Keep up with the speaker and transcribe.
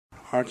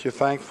Aren't you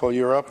thankful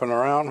you're up and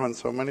around when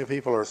so many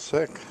people are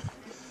sick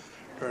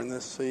during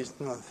this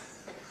season of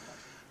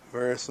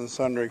various and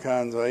sundry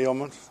kinds of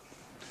ailments?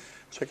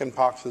 Chicken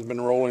pox has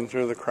been rolling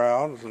through the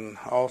crowds, and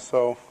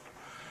also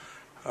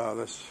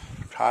this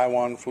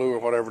Taiwan flu or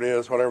whatever it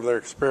is, whatever they're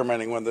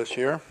experimenting with this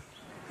year.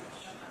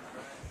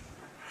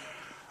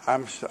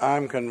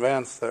 I'm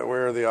convinced that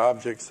we're the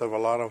objects of a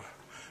lot of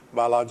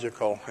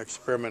biological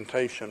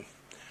experimentation.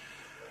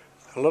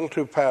 A little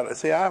too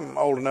See, I'm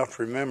old enough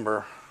to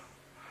remember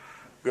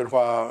a good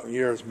while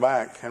years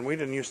back, and we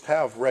didn't used to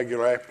have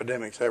regular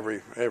epidemics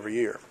every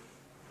year.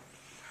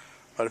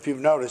 But if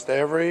you've noticed,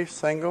 every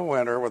single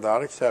winter,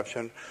 without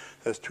exception,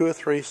 there's 2 or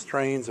 3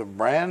 strains of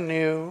brand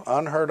new,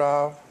 unheard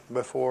of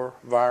before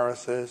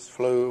viruses,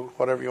 flu,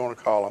 whatever you want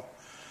to call them.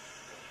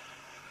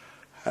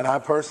 And I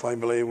personally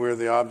believe we're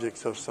the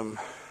objects of some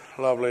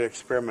lovely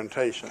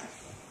experimentation.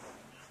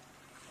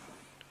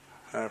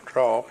 After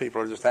all,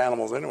 people are just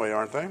animals anyway,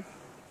 aren't they?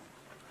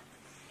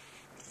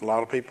 A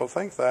lot of people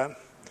think that.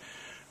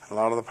 A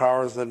lot of the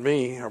powers that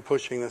be are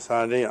pushing this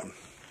idea.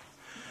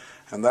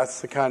 And that's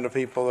the kind of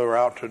people that are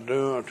out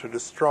to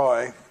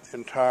destroy the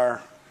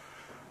entire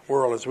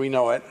world as we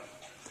know it.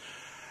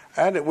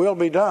 And it will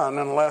be done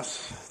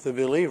unless the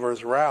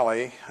believers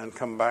rally and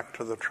come back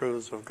to the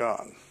truths of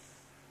God.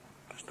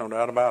 There's no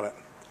doubt about it.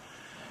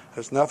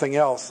 There's nothing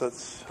else that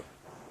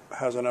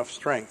has enough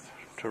strength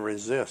to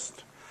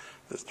resist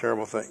this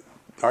terrible thing.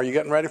 Are you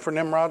getting ready for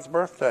Nimrod's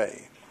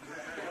birthday?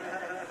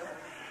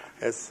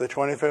 It's the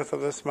 25th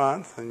of this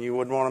month, and you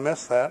wouldn't want to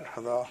miss that.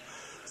 They'll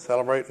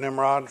celebrate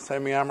Nimrod,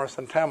 Semiramis,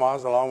 and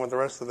Tammuz along with the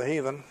rest of the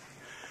heathen.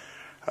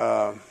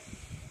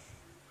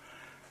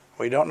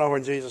 We don't know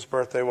when Jesus'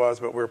 birthday was,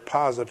 but we're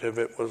positive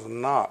it was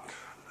not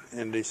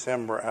in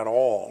December at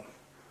all.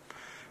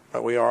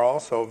 But we are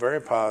also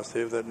very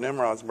positive that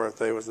Nimrod's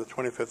birthday was the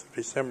 25th of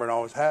December and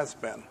always has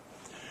been.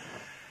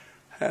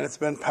 And it's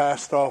been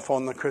passed off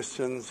on the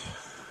Christians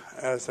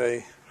as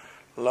a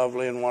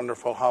lovely and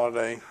wonderful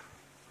holiday.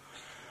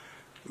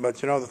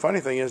 But you know, the funny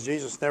thing is,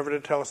 Jesus never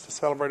did tell us to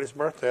celebrate his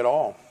birthday at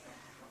all.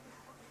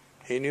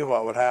 He knew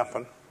what would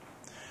happen.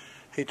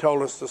 He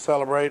told us to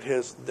celebrate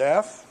his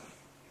death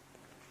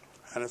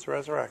and his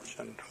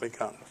resurrection until he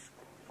comes.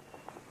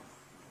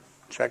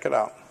 Check it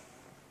out.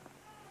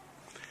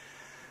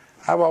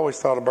 I've always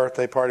thought a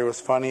birthday party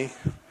was funny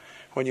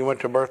when you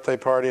went to a birthday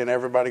party and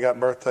everybody got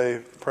birthday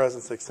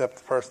presents except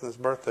the person whose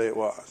birthday it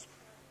was.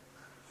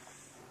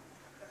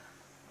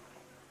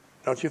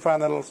 Don't you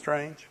find that a little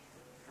strange?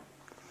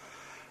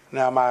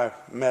 Now, am I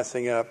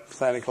messing up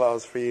Santa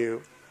Claus for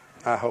you?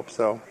 I hope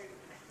so.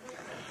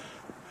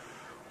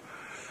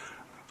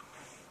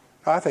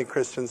 I think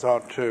Christians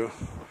ought to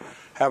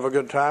have a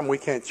good time. We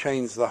can't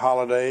change the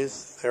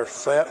holidays. They're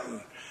set,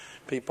 and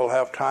people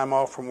have time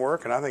off from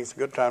work, and I think it's a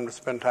good time to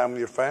spend time with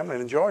your family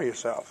and enjoy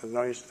yourself. There's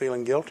no use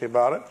feeling guilty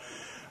about it.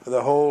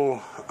 The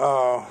whole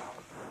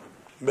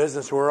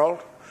business world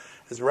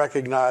is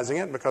recognizing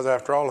it because,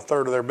 after all,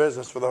 1/3 of their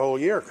business for the whole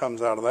year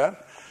comes out of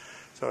that.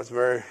 So it's a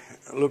very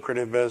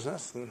lucrative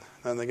business, and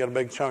then they get a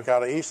big chunk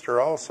out of Easter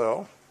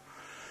also.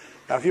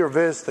 Now, if you're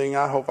visiting,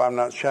 I hope I'm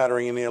not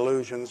shattering any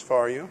illusions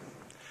for you.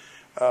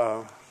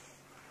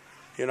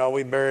 You know,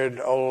 we buried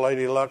old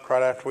Lady Luck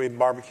right after we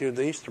barbecued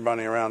the Easter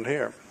bunny around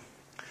here.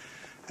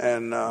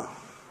 And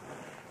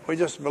we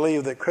just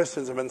believe that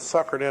Christians have been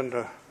suckered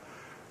into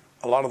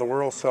a lot of the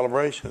world's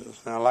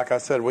celebrations. Now, like I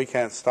said, we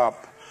can't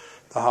stop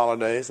the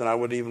holidays, and I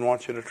wouldn't even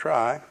want you to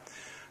try.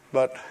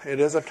 But it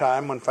is a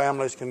time when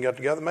families can get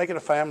together. Make it a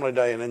family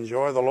day and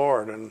enjoy the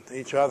Lord and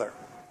each other.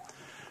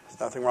 There's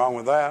nothing wrong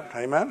with that.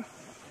 Amen?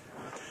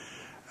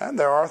 And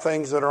there are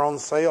things that are on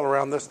sale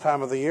around this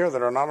time of the year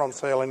that are not on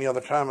sale any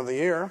other time of the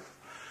year.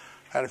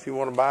 And if you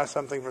want to buy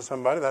something for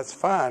somebody, that's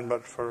fine.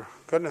 But for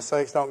goodness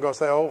sakes, don't go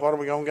say, oh, what are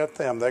we going to get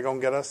them? They're going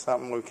to get us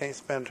something. We can't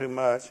spend too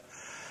much.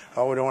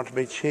 Oh, we don't want to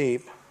be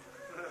cheap.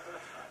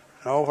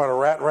 Oh, what a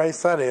rat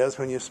race that is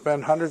when you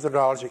spend hundreds of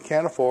dollars you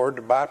can't afford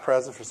to buy a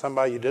present for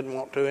somebody you didn't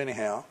want to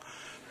anyhow.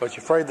 But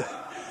you're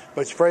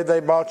afraid they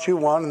bought you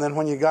one, and then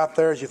when you got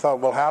theirs, you thought,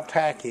 well, how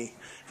tacky.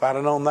 If I'd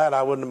have known that,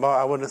 I wouldn't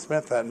have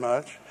spent that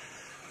much.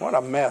 What a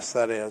mess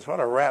that is.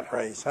 What a rat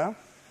race, huh?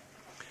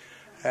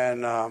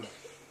 And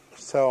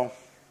so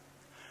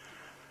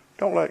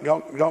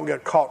don't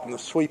get caught in the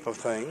sweep of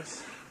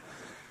things,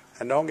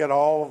 and don't get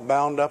all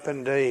bound up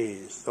in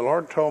days. The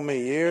Lord told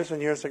me years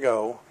and years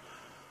ago,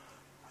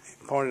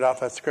 pointed out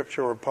that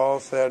scripture where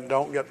Paul said,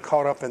 don't get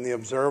caught up in the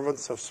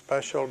observance of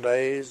special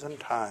days and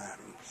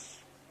times.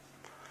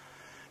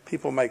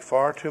 People make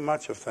far too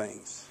much of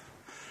things.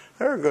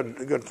 There are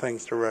good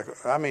things to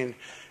recognize. I mean,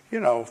 you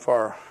know,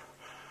 for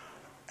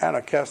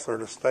Anna Kessler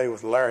to stay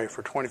with Larry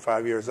for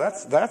 25 years,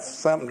 that's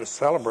something to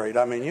celebrate.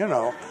 I mean, you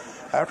know,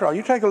 after all,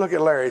 you take a look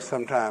at Larry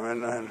sometime,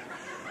 and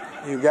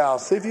you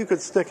gals, see if you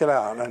could stick it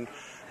out. And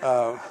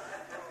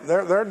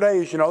there are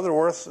days, you know, that are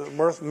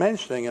worth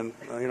mentioning, and,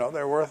 you know,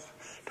 they're worth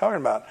talking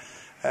about.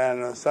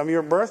 And some of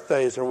your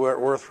birthdays are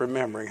worth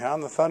remembering. How in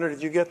the thunder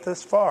did you get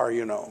this far,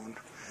 you know?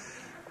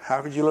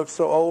 How could you look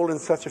so old in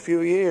such a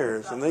few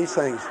years? And these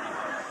things.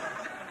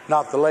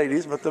 Not the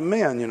ladies, but the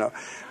men.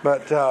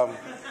 But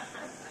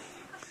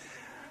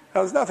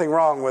there's nothing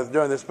wrong with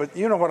doing this, but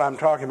you know what I'm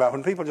talking about.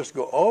 When people just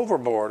go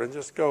overboard and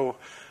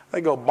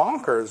they go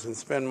bonkers and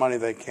spend money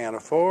they can't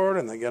afford,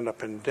 and they end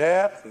up in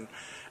debt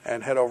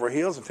and head over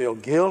heels and feel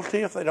guilty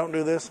if they don't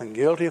do this and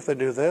guilty if they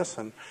do this.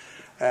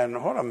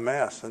 And what a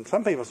mess. And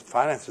some people's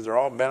finances are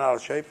all bent out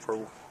of shape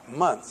for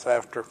months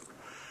after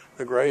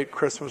the great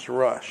Christmas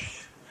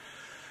rush.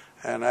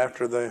 And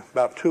after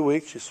about 2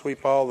 weeks, you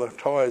sweep all the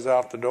toys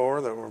out the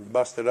door that were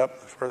busted up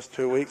the first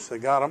 2 weeks. They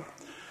got them.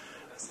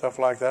 Stuff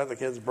like that. The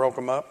kids broke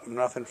them up.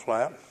 Nothing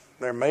flat.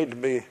 They're made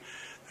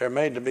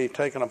to be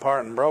taken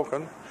apart and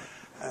broken.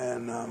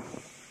 And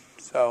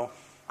so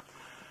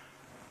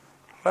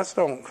let's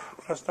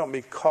don't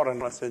be caught in.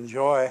 Let's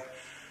enjoy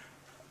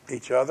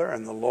each other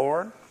and the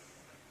Lord,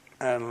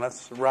 and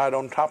let's ride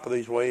on top of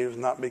these waves,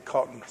 not be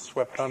caught and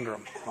swept under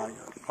them like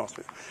most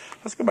people.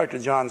 Let's go back to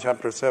John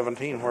chapter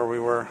 17, where we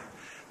were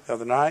the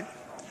other night.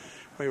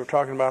 We were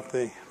talking about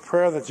the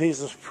prayer that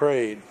Jesus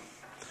prayed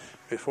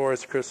before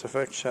his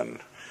crucifixion.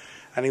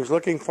 And he was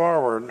looking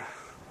forward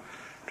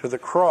to the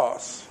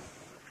cross.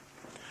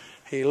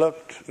 He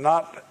looked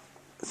not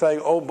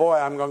saying, oh boy,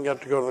 I'm going to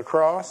get to go to the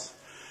cross.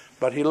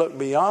 But he looked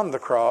beyond the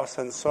cross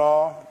and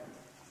saw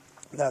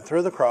that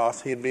through the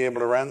cross he'd be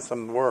able to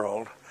ransom the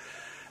world.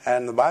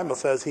 And the Bible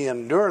says he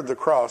endured the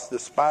cross,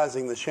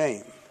 despising the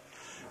shame.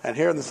 And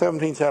here in the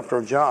 17th chapter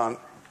of John,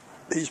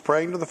 he's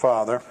praying to the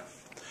Father.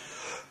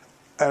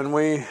 And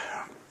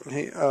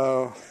he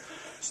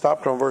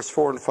stopped on verse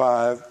 4 and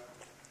 5,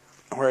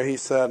 where he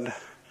said,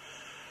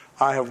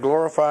 I have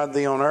glorified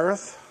thee on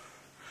earth.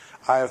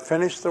 I have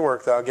finished the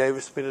work thou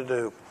gavest me to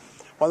do.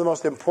 One of the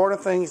most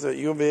important things that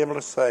you'll be able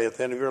to say at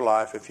the end of your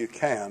life, if you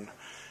can,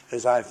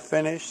 is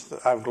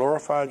I've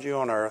glorified you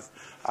on earth.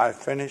 I've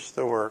finished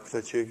the work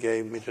that you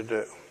gave me to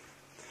do.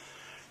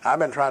 I've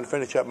been trying to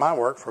finish up my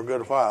work for a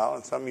good while,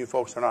 and some of you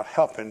folks are not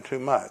helping too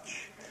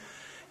much.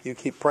 You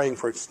keep praying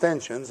for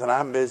extensions, and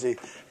I'm busy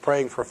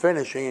praying for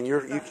finishing, and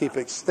you keep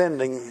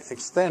extending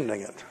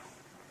it.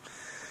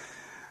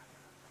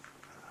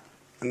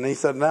 And he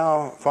said,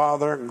 now,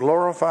 Father,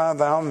 glorify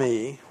thou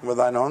me with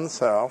thine own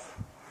self,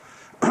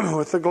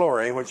 with the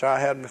glory which I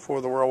had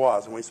before the world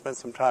was. And we spent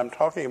some time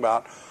talking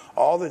about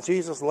all that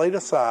Jesus laid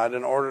aside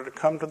in order to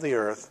come to the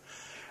earth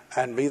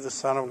and be the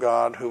Son of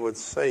God who would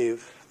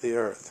save the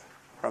earth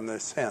from their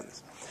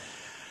sins.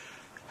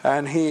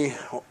 And he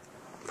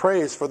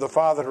prays for the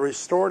Father to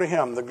restore to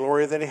him the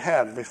glory that he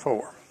had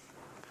before,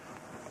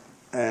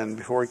 and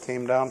before he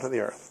came down to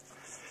the earth.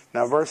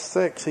 Now, verse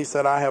 6, he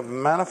said, I have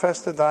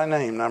manifested thy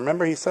name. Now,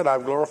 remember, he said,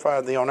 I've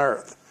glorified thee on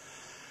earth,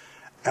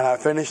 and I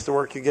finished the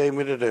work you gave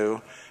me to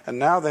do. And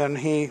now then,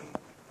 he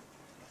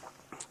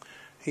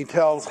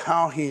tells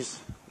how he's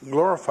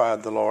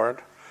glorified the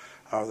Lord,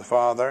 or the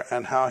Father,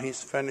 and how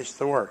he's finished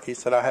the work. He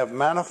said, I have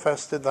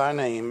manifested thy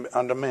name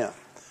unto men.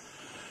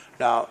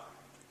 Now,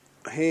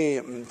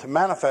 to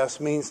manifest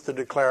means to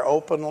declare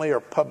openly or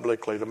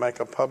publicly, to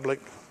make a public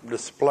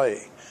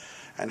display.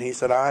 And he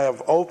said, I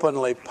have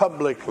openly,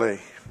 publicly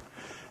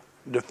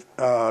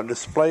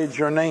displayed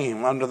your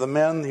name unto the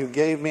men who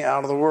gave me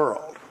out of the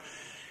world.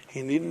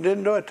 He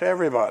didn't do it to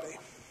everybody,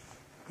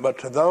 but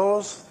to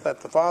those that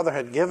the Father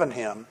had given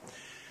him,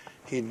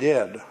 he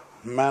did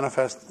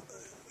manifest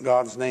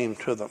God's name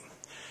to them.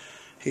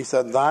 He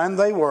said, thine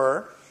they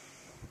were,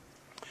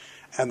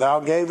 and thou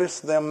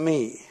gavest them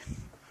me,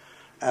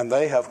 and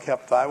they have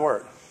kept thy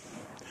word.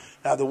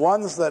 Now, the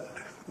ones that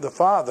the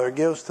Father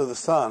gives to the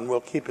Son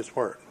will keep his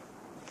word.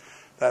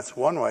 That's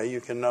one way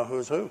you can know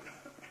who's who.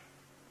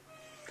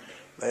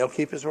 They'll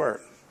keep his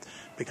word.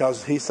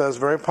 Because he says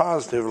very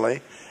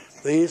positively,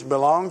 these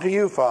belong to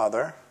you,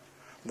 Father.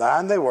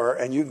 Thine they were,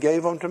 and you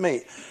gave them to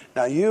me.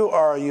 Now, you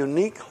are a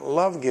unique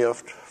love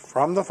gift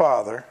from the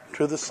Father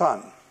to the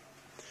Son.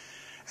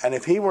 And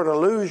if he were to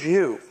lose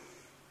you,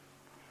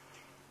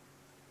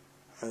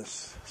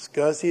 as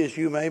scuzzy as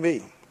you may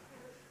be,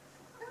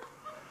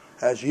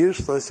 as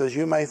useless as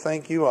you may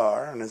think you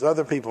are, and as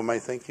other people may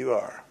think you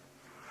are,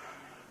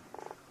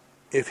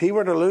 if he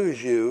were to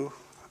lose you,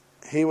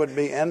 he would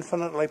be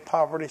infinitely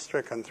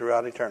poverty-stricken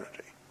throughout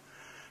eternity.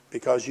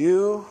 Because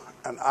you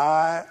and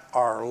I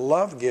are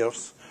love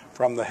gifts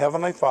from the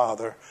Heavenly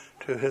Father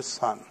to his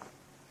Son.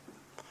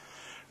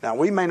 Now,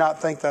 we may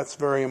not think that's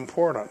very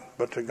important,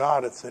 but to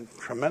God it's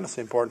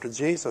tremendously important. To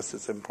Jesus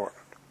it's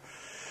important.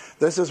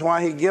 This is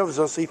why he gives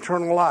us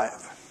eternal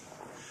life.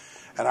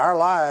 And our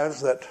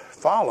lives that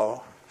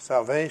follow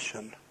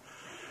salvation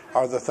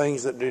are the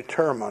things that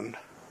determine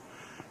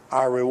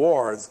our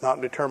rewards,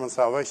 not determine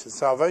salvation.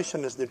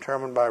 Salvation is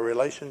determined by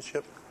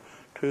relationship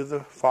to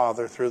the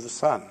Father through the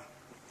Son.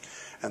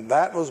 And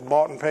that was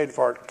bought and paid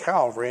for at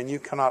Calvary, and you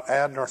cannot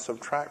add nor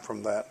subtract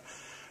from that,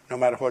 no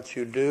matter what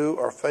you do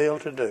or fail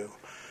to do.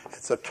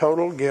 It's a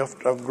total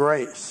gift of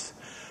grace.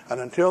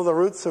 And until the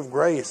roots of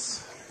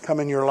grace come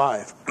in your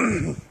life,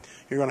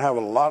 you're going to have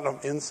a lot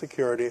of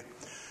insecurity,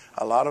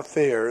 a lot of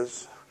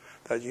fears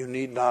that you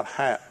need not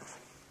have.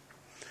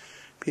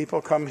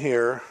 People come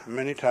here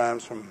many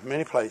times from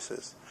many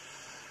places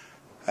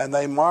And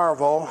they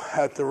marvel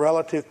at the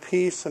relative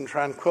peace and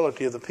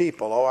tranquility of the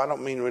people. Oh, I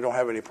don't mean we don't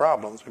have any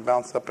problems. We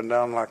bounce up and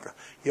down like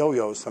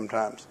yo-yos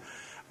sometimes.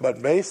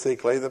 But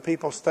basically, the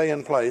people stay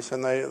in place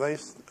and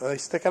they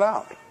stick it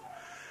out.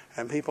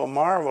 And people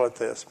marvel at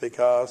this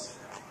because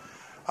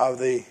of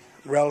the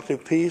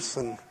relative peace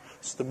and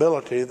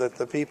stability that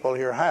the people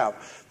here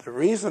have. The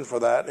reason for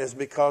that is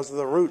because of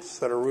the roots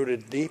that are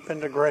rooted deep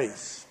into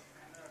grace.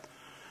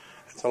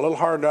 It's a little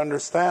hard to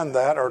understand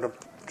that or to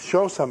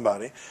show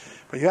somebody.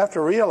 But you have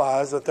to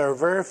realize that there are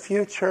very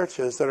few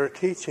churches that are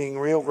teaching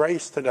real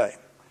grace today.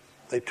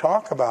 They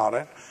talk about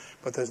it,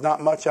 but there's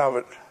not much of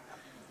it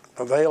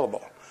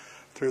available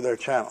through their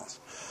channels.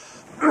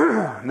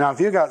 Now, if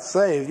you got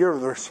saved, you're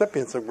the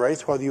recipients of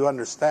grace, whether you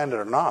understand it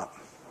or not.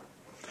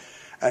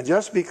 And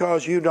just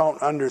because you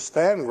don't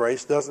understand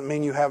grace doesn't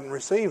mean you haven't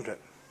received it.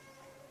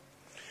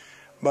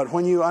 But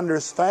when you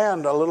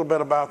understand a little bit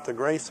about the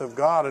grace of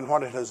God and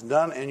what it has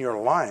done in your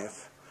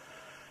life,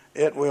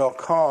 it will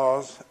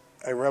cause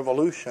a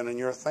revolution in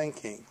your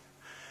thinking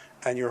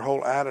and your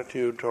whole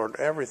attitude toward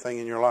everything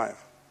in your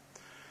life.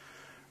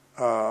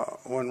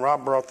 When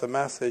Rob brought the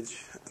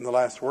message in the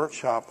last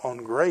workshop on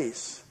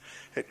grace,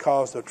 it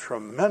caused a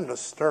tremendous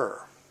stir.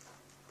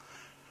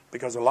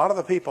 Because a lot of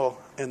the people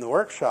in the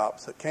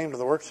workshops that came to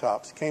the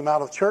workshops came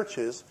out of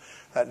churches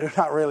that do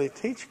not really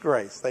teach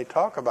grace. They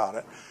talk about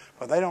it,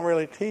 but they don't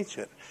really teach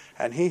it.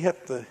 And he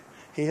hit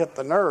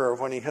the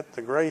nerve when he hit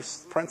the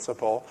grace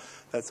principle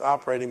that's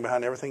operating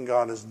behind everything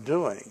God is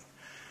doing.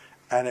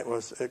 And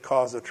it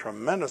caused a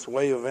tremendous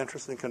wave of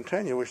interest and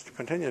continue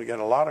to get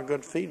a lot of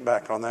good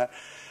feedback on that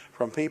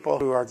from people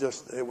who are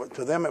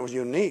to them it was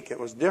unique, it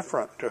was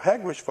different. To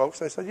Hegwish folks,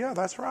 they said, yeah,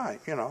 that's right,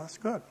 that's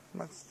good.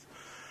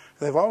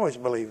 They've always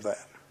believed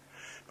that.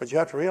 But you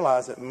have to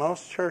realize that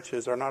most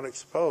churches are not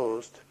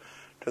exposed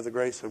to the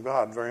grace of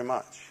God very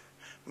much.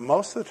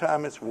 Most of the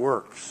time it's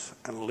works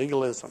and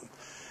legalism.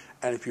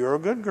 And if you're a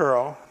good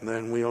girl,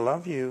 then we'll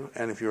love you.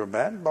 And if you're a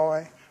bad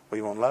boy,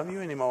 we won't love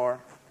you anymore.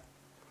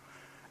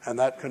 And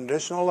that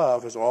conditional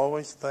love is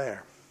always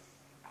there.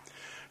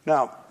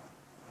 Now,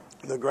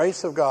 the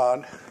grace of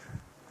God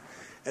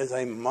is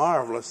a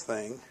marvelous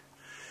thing,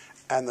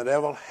 and the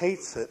devil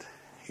hates it.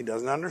 He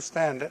doesn't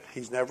understand it.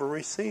 He's never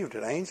received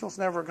it. Angels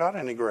never got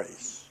any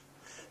grace.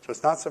 So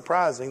it's not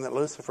surprising that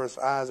Lucifer's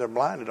eyes are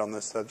blinded on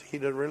this subject. He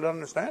didn't really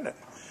understand it.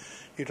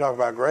 You talk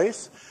about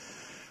grace,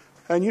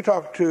 and you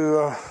talk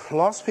to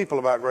lost people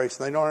about grace,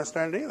 and they don't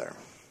understand it either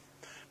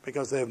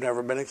because they've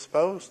never been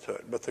exposed to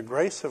it. But the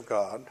grace of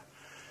God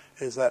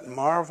is that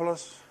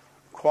marvelous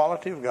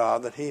quality of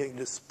God that he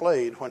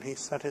displayed when he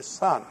sent his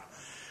Son.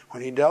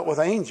 When he dealt with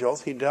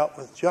angels, he dealt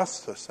with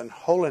justice and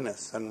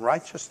holiness and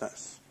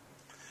righteousness.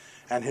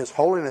 And his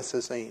holiness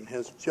is seen,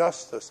 his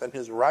justice and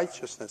his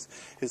righteousness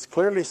is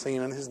clearly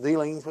seen in his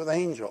dealings with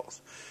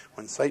angels.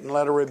 When Satan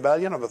led a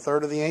rebellion of a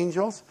third of the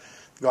angels,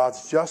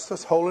 God's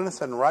justice,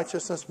 holiness, and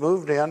righteousness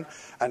moved in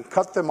and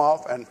cut them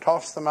off and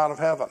tossed them out of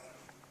heaven.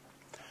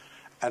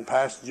 And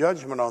passed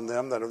judgment on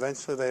them that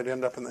eventually they'd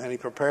end up and he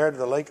prepared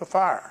the lake of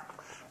fire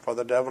for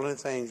the devil and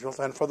his angels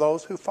and for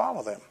those who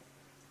follow them.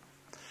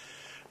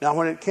 Now,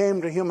 when it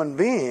came to human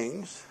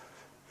beings,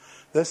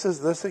 this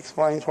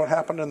explains what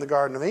happened in the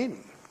Garden of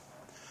Eden.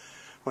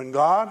 When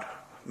God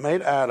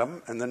made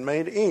Adam and then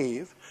made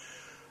Eve,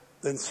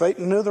 then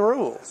Satan knew the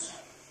rules.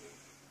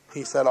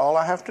 He said, all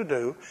I have to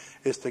do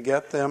is to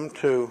get them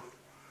to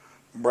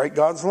break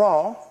God's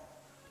law,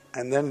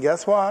 and then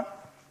guess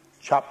what?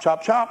 Chop,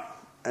 chop, chop.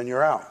 And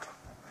you're out.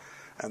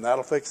 And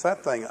that'll fix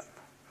that thing up.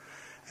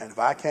 And if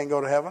I can't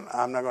go to heaven,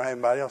 I'm not going to have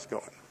anybody else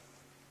going.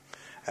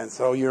 And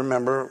so you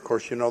remember, of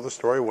course you know the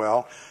story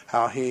well,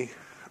 how he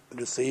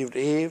deceived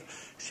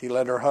Eve. She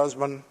led her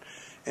husband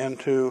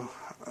into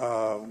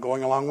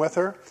going along with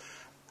her.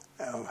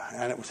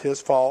 And it was his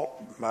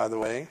fault, by the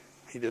way.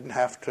 He didn't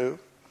have to.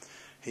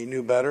 He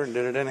knew better and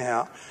did it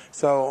anyhow.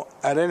 So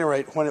at any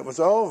rate, when it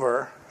was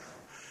over,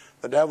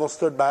 the devil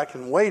stood back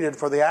and waited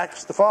for the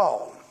axe to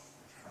fall.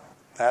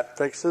 That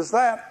fixes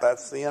that.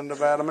 That's the end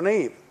of Adam and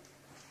Eve.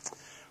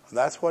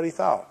 That's what he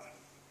thought.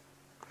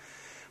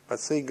 But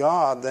see,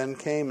 God then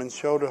came and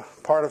showed a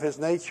part of his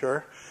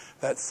nature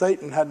that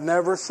Satan had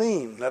never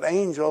seen, that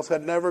angels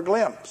had never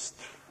glimpsed.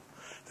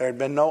 There had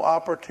been no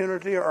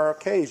opportunity or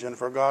occasion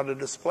for God to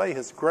display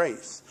his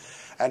grace.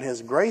 And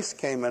his grace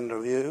came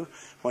into view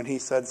when he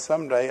said,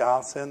 someday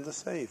I'll send the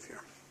Savior.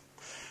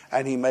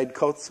 And he made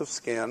coats of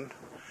skin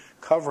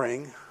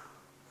covering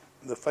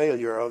the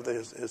failure of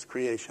his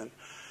creation.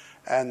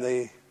 And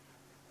they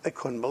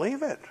couldn't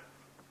believe it.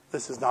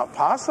 This is not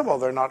possible.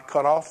 They're not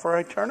cut off for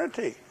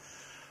eternity.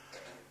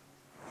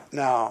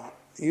 Now,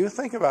 you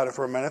think about it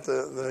for a minute.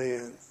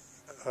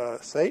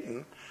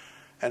 Satan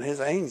and his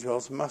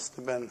angels must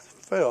have been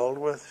filled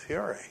with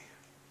fury.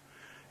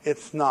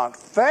 It's not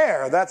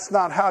fair. That's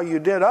not how you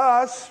did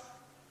us.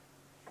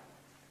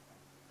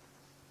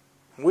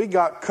 We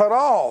got cut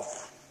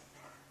off.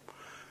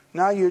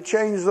 Now you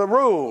change the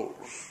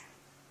rules.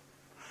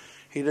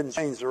 He didn't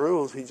change the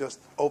rules. He just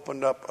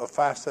opened up a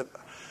facet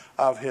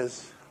of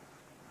his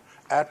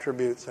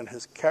attributes in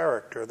his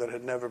character that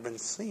had never been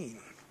seen.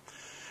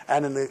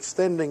 And in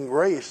extending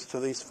grace to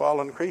these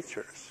fallen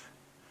creatures,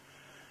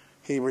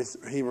 he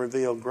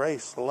revealed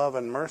grace, love,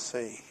 and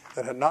mercy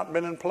that had not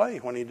been in play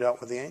when he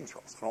dealt with the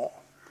angels at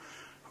all,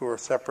 who were a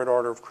separate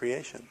order of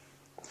creation.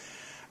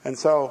 And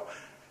so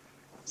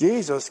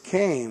Jesus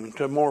came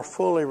to more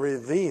fully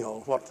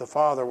reveal what the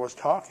Father was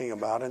talking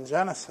about in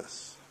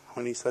Genesis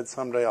when he said,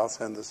 someday I'll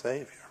send the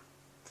Savior.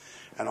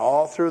 And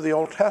all through the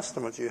Old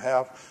Testament you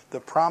have the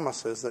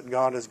promises that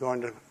God is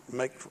going to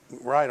make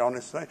right on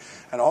his thing.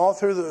 And all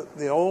through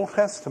the Old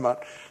Testament,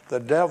 the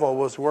devil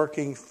was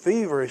working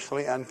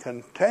feverishly and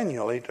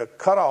continually to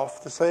cut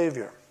off the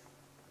Savior.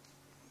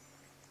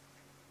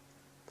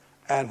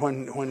 And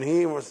when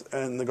he was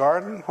in the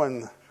garden,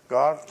 when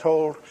God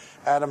told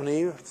Adam and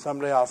Eve,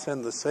 someday I'll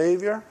send the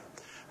Savior,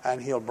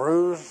 and he'll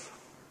bruise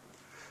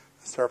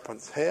the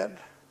serpent's head,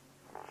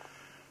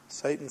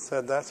 Satan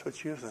said, that's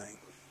what you think.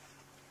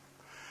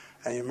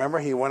 And you remember,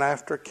 he went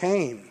after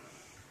Cain.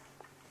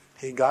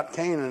 He got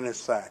Cain in his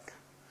sack.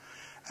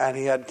 And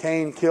he had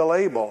Cain kill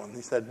Abel. And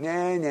he said,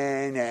 nah,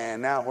 nah, nah,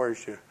 now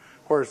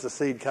where's the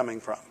seed coming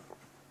from?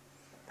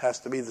 It has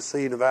to be the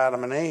seed of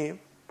Adam and Eve.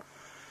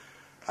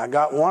 I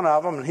got one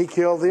of them, and he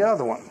killed the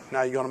other one.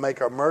 Now you're going to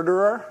make a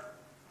murderer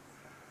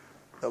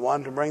the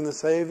one to bring the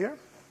Savior?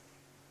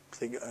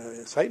 See,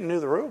 Satan knew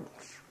the rules,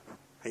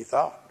 he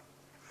thought.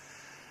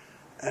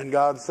 And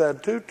God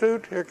said, toot,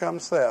 toot, here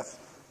comes Seth.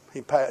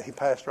 He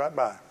passed right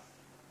by.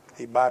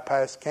 He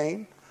bypassed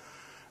Cain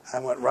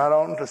and went right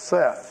on to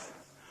Seth.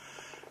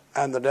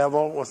 And the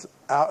devil was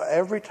out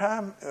every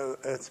time.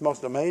 It's the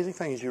most amazing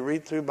thing as you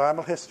read through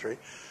Bible history,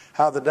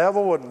 how the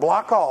devil would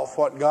block off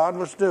what God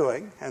was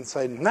doing and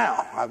say,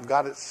 now I've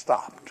got it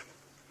stopped.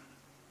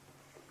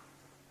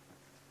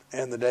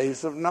 In the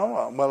days of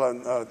Noah,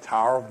 well,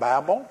 Tower of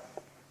Babel,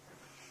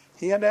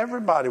 he had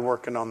everybody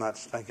working on that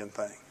stinking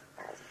thing.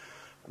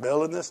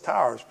 Building this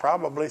tower is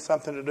probably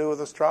something to do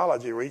with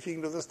astrology,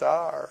 reaching to the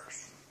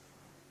stars.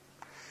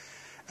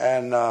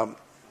 And God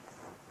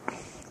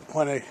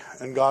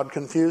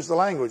confused the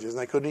languages,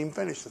 and they couldn't even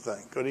finish the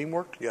thing, couldn't even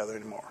work together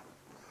anymore.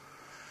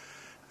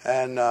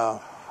 And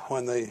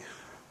when the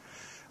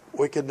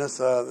wickedness,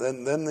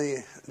 then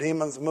the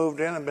demons moved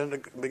in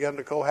and began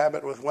to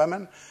cohabit with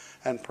women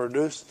and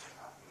produced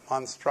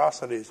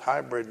monstrosities,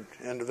 hybrid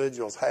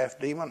individuals, half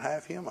demon,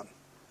 half human.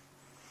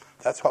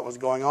 That's what was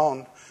going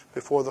on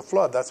before the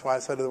flood. That's why I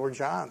said there were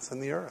giants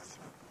in the earth.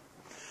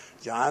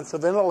 Giants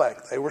of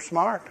intellect. They were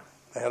smart.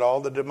 They had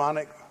all the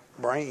demonic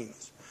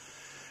brains.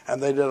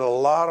 And they did a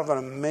lot of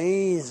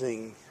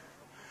amazing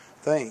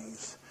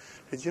things.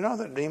 Did you know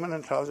that demon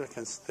intelligence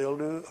can still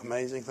do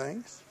amazing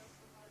things?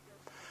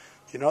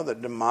 Do you know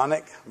that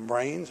demonic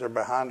brains are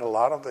behind a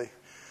lot of the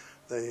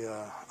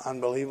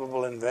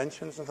unbelievable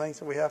inventions and things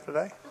that we have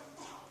today?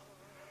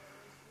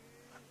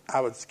 I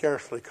would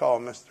scarcely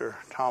call Mr.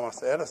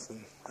 Thomas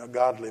Edison a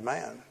godly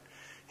man.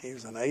 He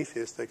was an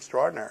atheist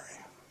extraordinary,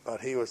 but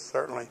he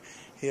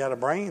had a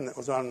brain that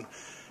was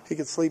he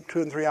could sleep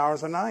 2 and 3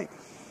 hours a night.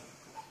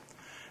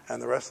 And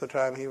the rest of the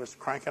time he was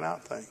cranking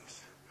out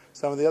things.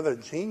 Some of the other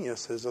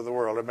geniuses of the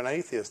world have been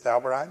atheists.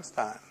 Albert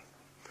Einstein,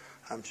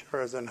 I'm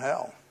sure, is in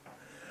hell.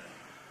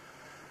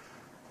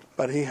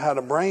 But he had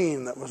a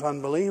brain that was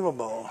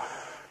unbelievable.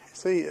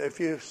 See, if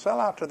you sell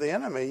out to the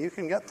enemy, you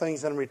can get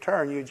things in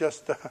return. You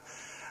just...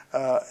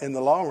 in the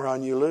long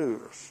run, you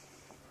lose.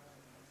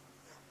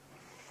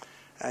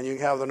 And you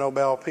can have the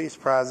Nobel Peace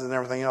Prizes and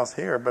everything else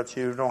here, but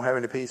you don't have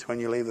any peace when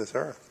you leave this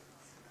earth.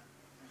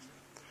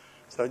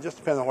 So it just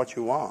depends on what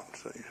you want.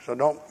 So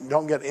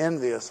don't get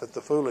envious at the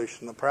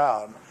foolish and the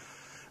proud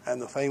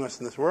and the famous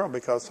in this world,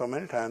 because so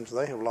many times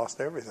they have lost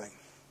everything.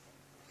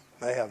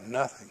 They have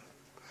nothing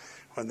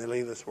when they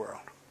leave this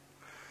world.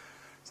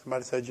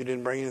 Somebody said you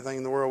didn't bring anything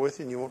in the world with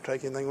you, and you won't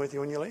take anything with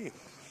you when you leave.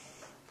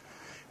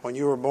 When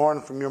you were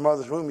born from your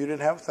mother's womb, you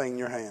didn't have a thing in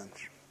your hands.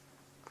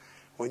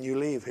 When you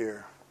leave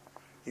here,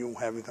 you won't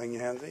have anything in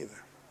your hands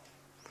either.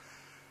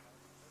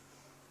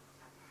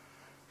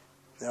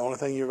 The only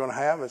thing you're going to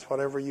have is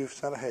whatever you've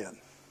sent ahead.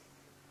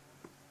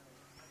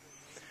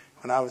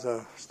 When I was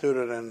a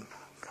student in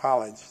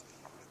college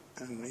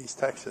in East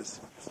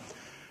Texas,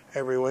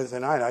 every Wednesday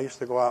night I used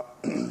to go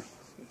out to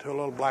a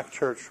little black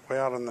church way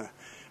out on the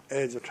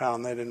edge of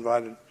town. They'd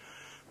invited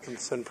and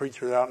send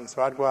preachers out, and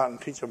so I'd go out and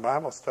teach a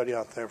Bible study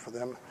out there for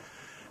them.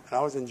 And I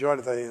always enjoyed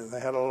it. They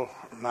had a little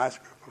nice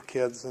group of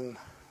kids and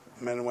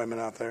men and women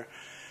out there.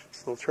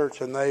 This little church,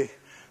 and they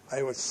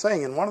would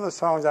sing. And one of the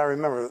songs I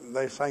remember,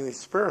 they sang these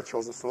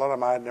spirituals. It's a lot of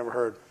them I had never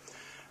heard.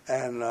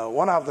 And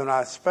one of them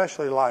I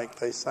especially liked.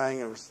 They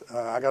sang. It was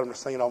I got them to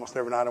sing it almost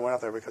every night I went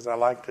out there because I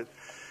liked it.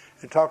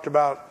 It talked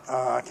about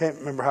I can't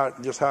remember how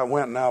it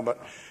went now,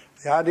 but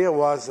the idea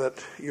was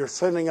that you're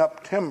sending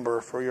up timber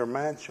for your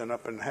mansion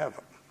up in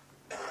heaven.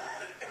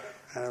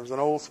 And it was an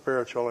old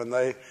spiritual, and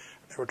they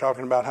were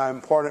talking about how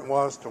important it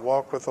was to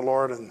walk with the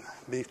Lord and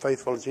be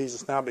faithful to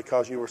Jesus now,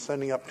 because you were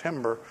sending up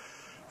timber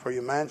for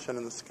your mansion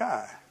in the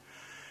sky.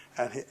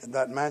 And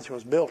that mansion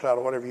was built out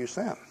of whatever you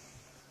sent.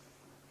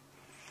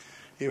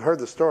 You heard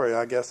the story,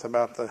 I guess,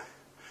 about the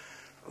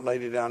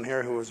lady down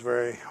here who was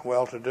very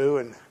well-to-do,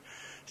 and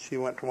she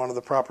went to one of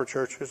the proper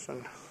churches,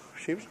 and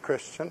she was a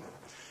Christian.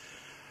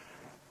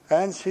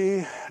 And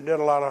she did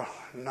a lot of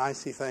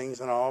nicey things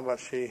and all, but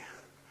she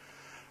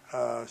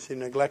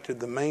neglected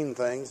the main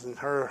things, and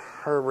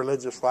her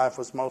religious life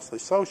was mostly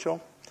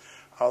social.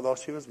 Although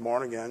she was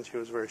born again, she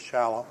was very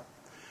shallow.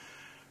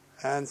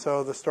 And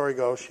so the story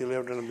goes, she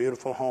lived in a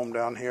beautiful home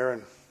down here,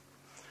 and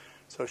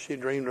so she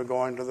dreamed of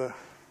going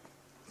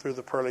through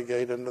the pearly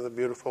gate into the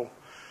beautiful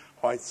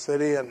white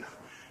city and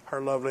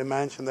her lovely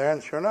mansion there.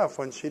 And sure enough,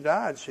 when she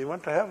died, she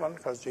went to heaven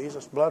because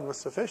Jesus' blood was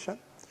sufficient.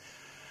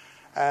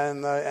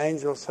 And the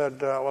angel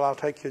said, well, I'll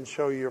take you and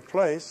show you your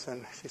place.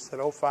 And she said,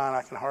 oh, fine,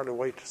 I can hardly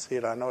wait to see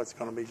it. I know it's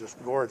going to be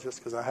just gorgeous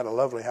because I had a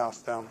lovely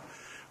house down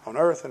on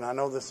earth, and I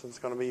know this one's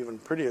going to be even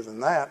prettier than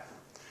that.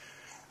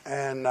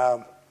 And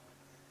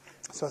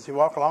so as she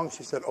walked along,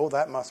 she said, oh,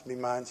 that must be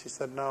mine. She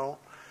said, no,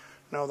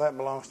 that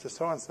belongs to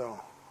so-and-so.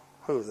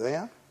 Who,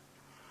 them?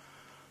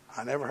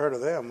 I never heard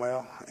of them.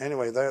 Well,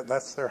 anyway,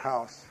 that's their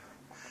house.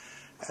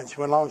 And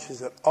she went along and she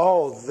said,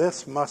 oh,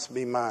 this must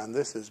be mine.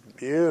 This is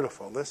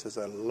beautiful. This is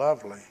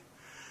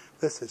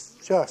this is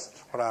just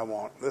what I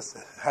want. This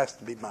has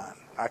to be mine.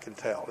 I can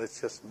tell. It's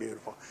just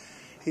beautiful.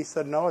 He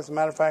said, no, as a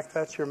matter of fact,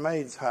 that's your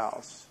maid's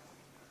house.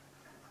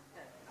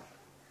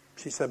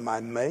 She said, my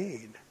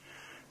maid?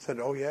 I said,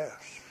 oh,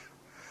 yes.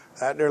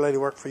 That dear lady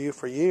worked for you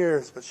for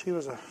years, but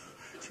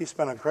she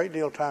spent a great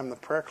deal of time in the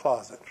prayer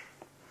closet.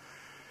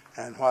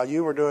 And while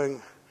you were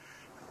doing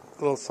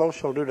little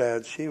social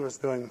doodads, she was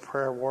doing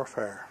prayer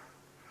warfare.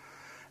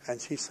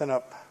 And she sent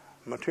up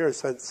material.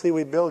 Said, see,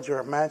 we build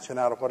your mansion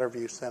out of whatever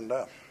you send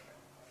up.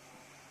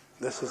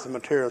 This is the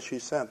material she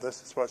sent.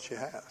 This is what she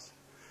has.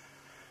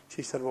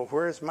 She said, well,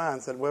 where is mine? I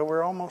said, well,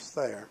 we're almost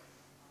there.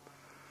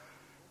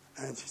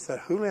 And she said,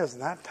 who lives in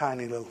that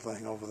tiny little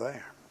thing over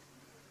there?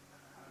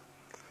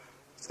 I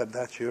said,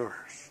 that's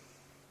yours.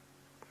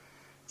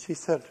 She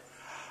said,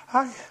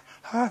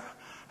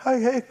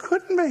 it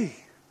couldn't be.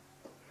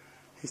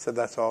 He said,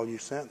 that's all you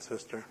sent,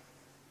 sister.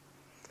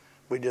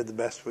 We did the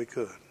best we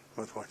could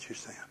with what you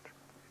sent.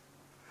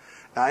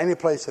 Now, any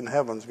place in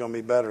heaven is going to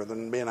be better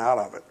than being out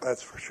of it,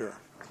 that's for sure.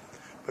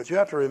 But you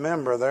have to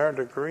remember there are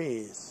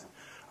degrees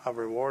of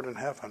reward in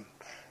heaven.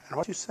 And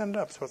what you send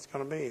up is what's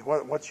going to be.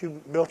 What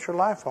you built your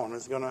life on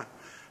is going to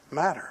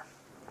matter.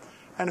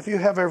 And if you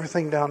have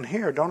everything down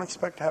here, don't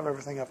expect to have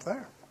everything up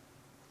there.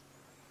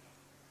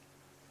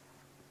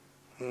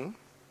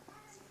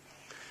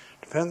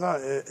 Depends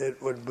on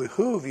it would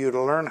behoove you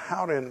to learn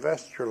how to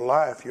invest your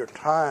life, your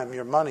time,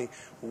 your money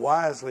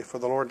wisely for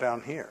the Lord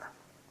down here.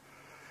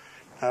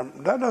 Now,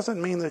 that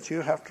doesn't mean that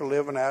you have to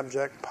live in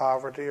abject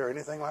poverty or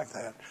anything like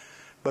that.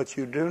 But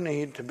you do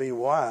need to be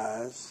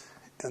wise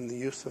in the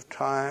use of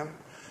time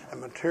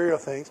and material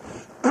things.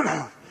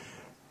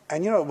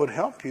 And it would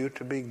help you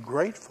to be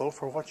grateful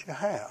for what you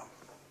have.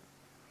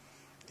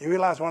 You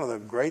realize one of the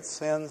great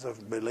sins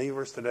of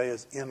believers today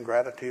is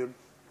ingratitude?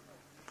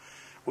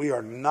 We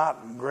are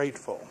not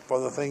grateful for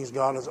the things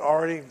God has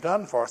already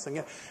done for us.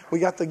 And we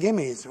got the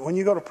gimmies. When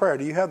you go to prayer,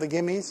 do you have the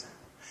gimmies?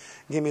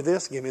 Give me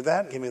this, give me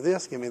that, give me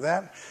this, give me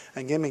that,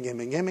 and gimme.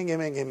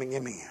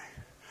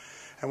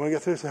 And when we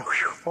get through, say,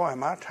 boy,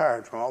 am I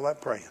tired from all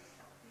that praying.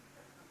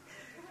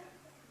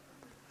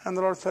 And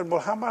the Lord said,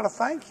 well, how about a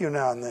thank you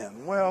now and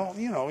then? Well,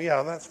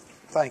 that's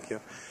thank you.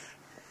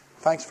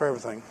 Thanks for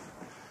everything.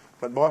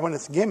 But boy, when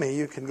it's gimme,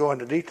 you can go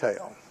into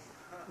detail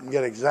and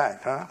get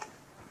exact, huh?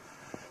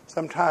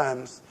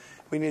 Sometimes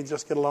we need to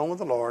just get along with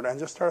the Lord and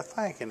just start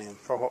thanking Him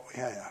for what we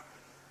have.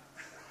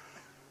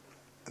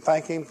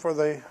 Thank Him for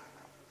the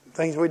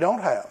things we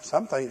don't have.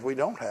 Some things we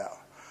don't have.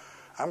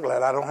 I'm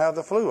glad I don't have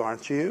the flu,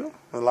 aren't you?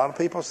 A lot of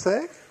people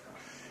sick.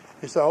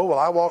 You say, oh, well,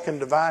 I walk in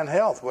divine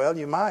health. Well,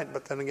 you might,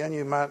 but then again,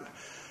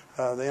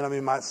 the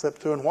enemy might slip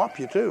through and whop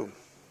you too.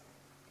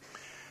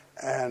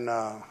 And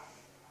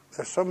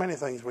there's so many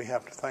things we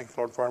have to thank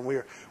the Lord for, and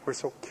we're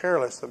so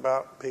careless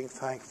about being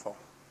thankful.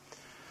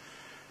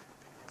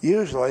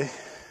 Usually,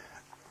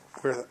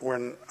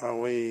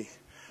 we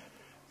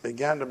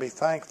begin to be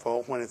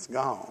thankful when it's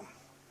gone.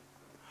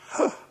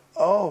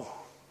 Oh,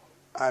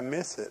 I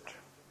miss it.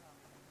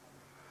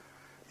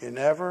 You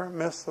never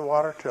miss the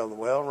water till the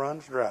well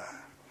runs dry.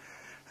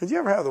 Did you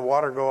ever have the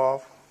water go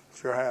off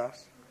at your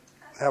house?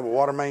 Have a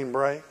water main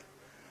break?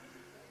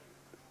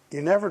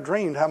 You never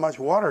dreamed how much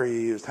water you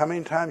used. How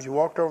many times you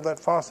walked over that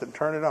faucet and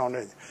turned it on,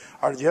 did you?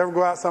 Or did you ever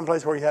go out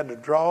someplace where you had to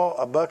draw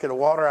a bucket of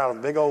water out of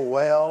a big old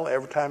well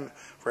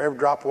for every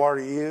drop of water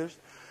you used?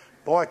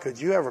 Boy, could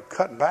you ever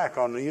cut back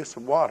on the use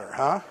of water,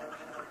 huh?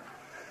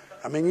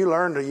 I mean, you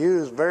learned to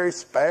use very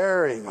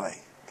sparingly.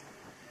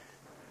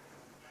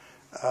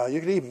 You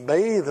could even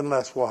bathe in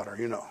less water,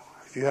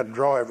 if you had to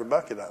draw every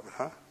bucket of it,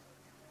 huh?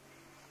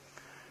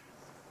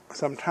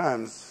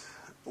 Sometimes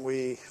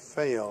we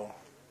fail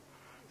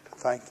to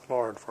thank the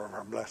Lord for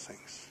our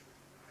blessings.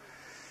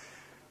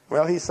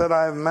 Well, He said,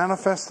 I have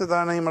manifested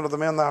thy name unto the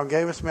men thou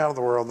gavest me out of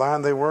the world.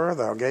 Thine they were,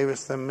 thou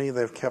gavest them me,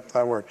 they have kept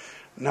thy word.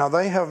 Now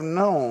they have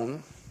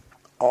known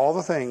all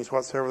the things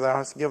whatsoever thou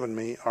hast given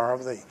me are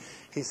of thee.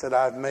 He said,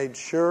 I've made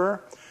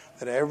sure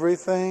that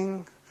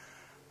everything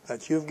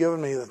that you've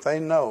given me, that they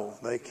know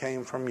they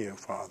came from you,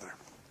 Father.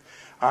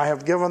 I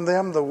have given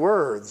them the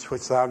words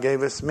which thou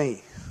gavest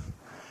me,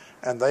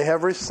 and they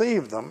have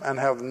received them, and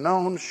have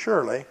known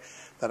surely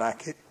that I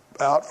came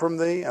out from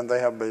thee, and they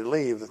have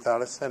believed that thou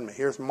didst send me.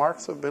 Here's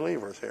marks of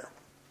believers here.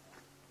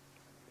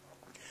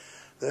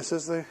 This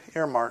is the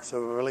earmarks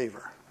of a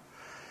believer.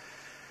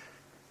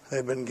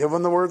 They've been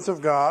given the words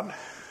of God.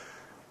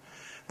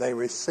 They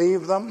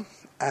receive them,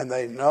 and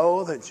they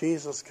know that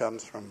Jesus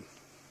comes from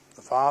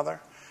the Father,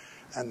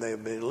 and they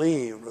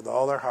believe with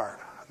all their heart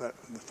that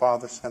the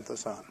Father sent the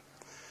Son.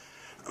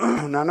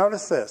 Now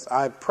notice this.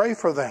 I pray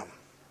for them.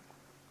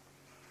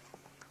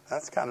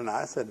 That's kind of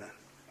nice, isn't it?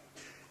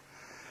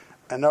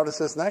 And notice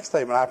this next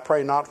statement. I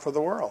pray not for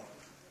the world,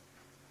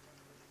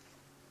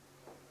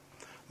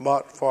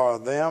 but for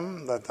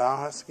them that thou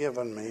hast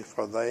given me,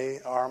 for they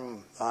are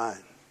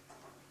thine.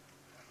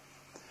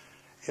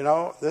 You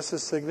know, this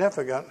is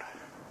significant.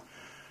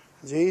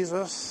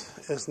 Jesus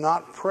is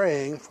not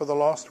praying for the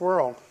lost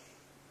world.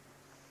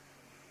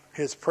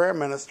 His prayer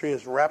ministry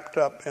is wrapped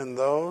up in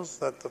those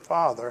that the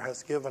Father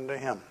has given to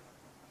him.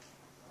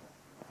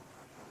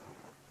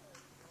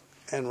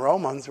 In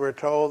Romans, we're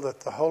told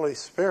that the Holy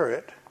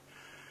Spirit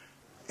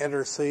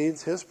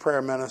intercedes, his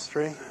prayer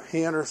ministry.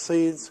 He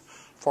intercedes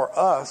for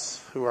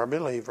us who are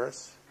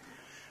believers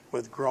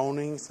with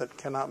groanings that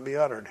cannot be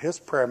uttered. His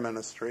prayer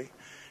ministry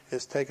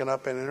is taken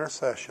up in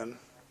intercession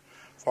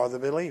for the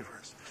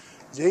believers.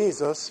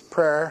 Jesus'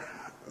 prayer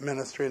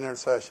ministry and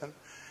intercession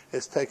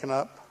is taken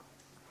up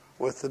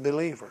with the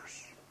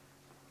believers.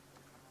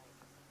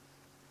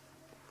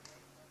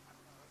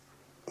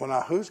 Well,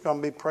 now, who's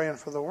going to be praying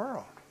for the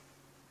world?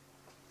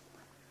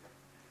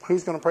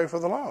 Who's going to pray for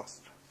the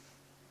lost?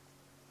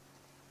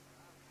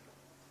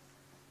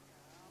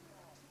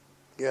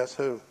 Guess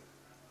who?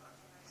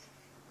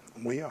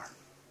 We are.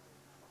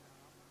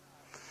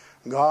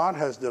 God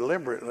has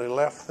deliberately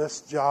left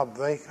this job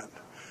vacant.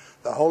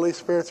 The Holy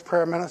Spirit's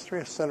prayer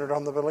ministry is centered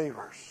on the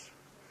believers.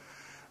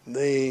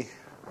 The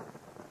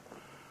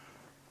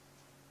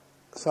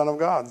Son of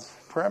God's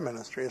prayer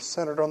ministry is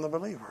centered on the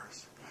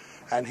believers.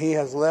 And he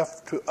has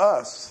left to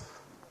us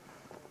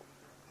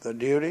the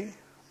duty,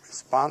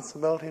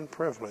 responsibility, and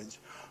privilege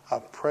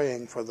of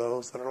praying for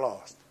those that are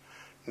lost.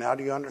 Now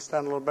do you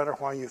understand a little better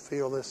why you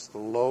feel this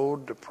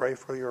load to pray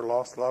for your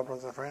lost loved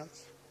ones and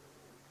friends?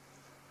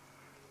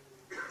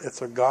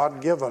 It's a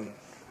God-given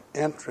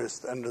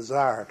interest and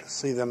desire to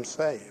see them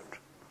saved,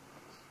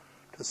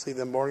 to see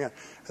them born again.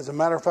 As a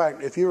matter of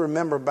fact, if you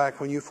remember back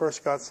when you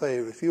first got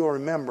saved, if you will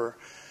remember,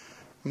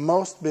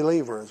 most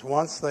believers,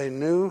 once they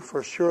knew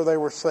for sure they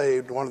were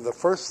saved, one of the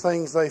first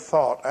things they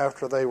thought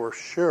after they were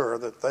sure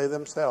that they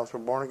themselves were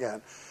born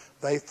again,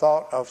 they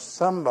thought of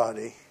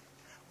somebody,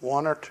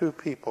 one or two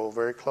people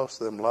very close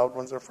to them, loved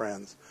ones or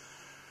friends,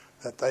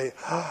 that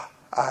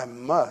I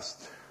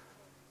must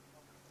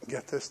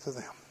get this to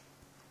them.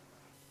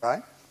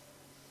 Right?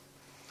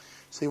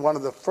 See, one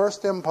of the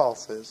first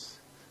impulses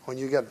when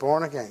you get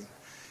born again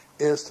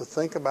is to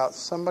think about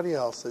somebody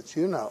else that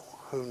you know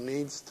who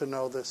needs to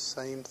know this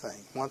same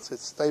thing. Once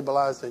it's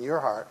stabilized in your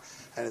heart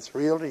and it's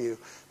real to you,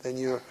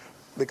 then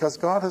because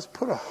God has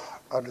put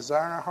a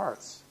desire in our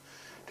hearts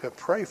to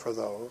pray for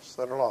those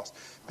that are lost.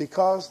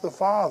 Because the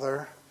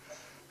Father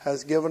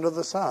has given to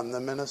the Son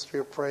the ministry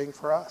of praying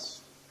for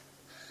us.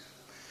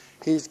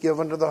 He's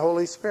given to the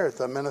Holy Spirit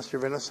the ministry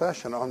of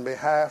intercession on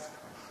behalf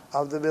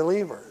of the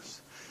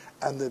believers.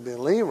 And the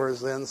believers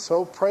then,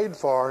 so prayed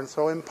for and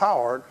so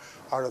empowered,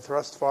 are to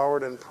thrust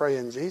forward and pray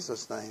in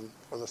Jesus' name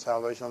for the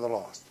salvation of the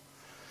lost.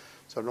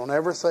 So don't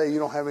ever say you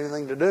don't have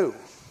anything to do.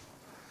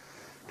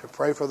 To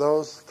pray for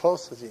those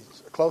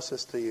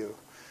closest to you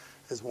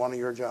is one of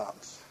your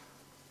jobs.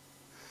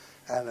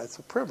 And it's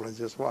a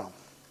privilege as well.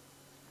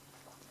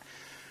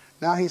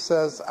 Now he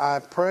says, I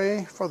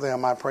pray for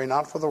them, I pray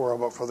not for the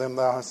world, but for them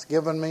thou hast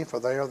given me, for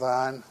they are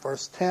thine.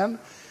 Verse 10,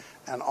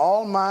 and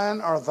all mine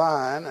are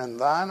thine, and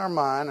thine are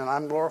mine, and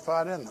I'm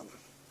glorified in them.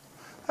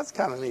 That's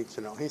kind of neat,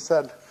 you know. He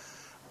said,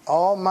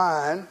 all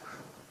mine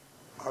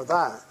are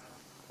thine.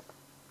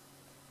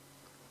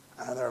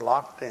 And they're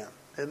locked in.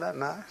 Isn't that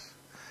nice?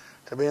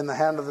 To be in the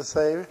hand of the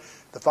Savior.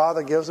 The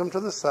Father gives them to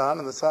the Son,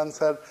 and the Son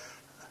said,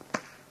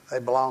 they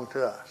belong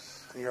to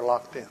us, and you're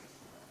locked in.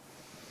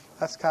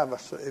 That's kind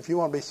of if you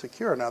want to be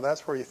secure now,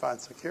 that's where you find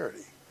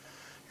security.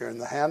 You're in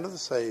the hand of the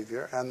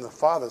Savior, and the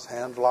Father's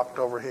hand locked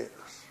over his.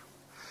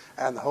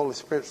 And the Holy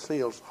Spirit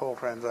seals the whole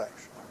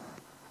transaction.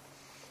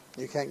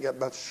 You can't get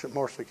much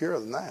more secure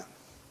than that.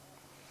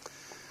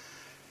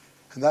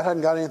 And that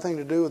hadn't got anything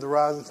to do with the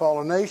rise and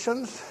fall of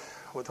nations,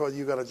 with whether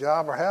you got a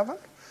job or haven't,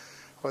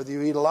 whether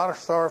you eat a lot or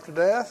starve to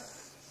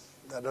death.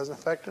 That doesn't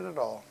affect it at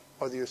all.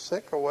 Whether you're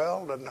sick or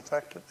well, doesn't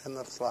affect it in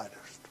the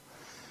slightest.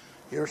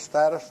 Your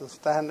status and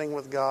standing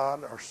with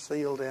God are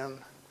sealed in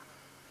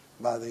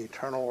by the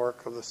eternal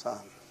work of the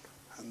Son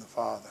and the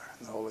Father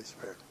and the Holy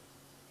Spirit.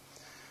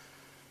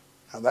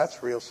 Now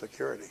that's real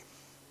security.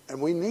 And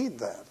we need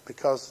that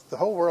because the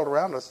whole world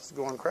around us is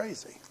going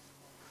crazy.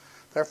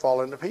 they're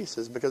falling to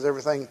pieces because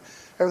everything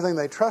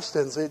they trust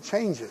in, it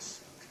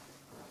changes.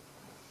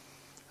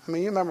 I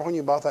mean, you remember when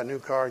you bought that new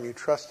car and you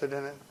trusted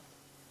in it?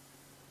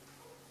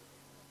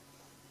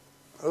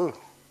 Ooh,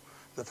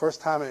 the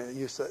first time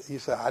you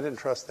said, I didn't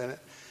trust in it.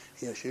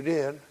 Yes, you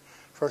did.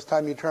 First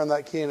time you turned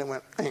that key and it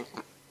went,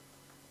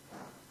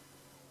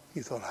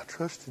 you thought, I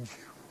trusted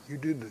you. You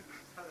did this.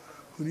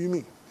 What do you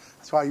mean?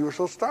 That's why you were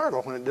so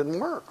startled when it didn't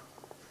work.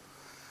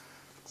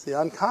 See,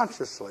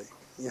 unconsciously,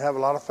 you have a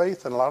lot of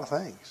faith in a lot of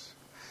things.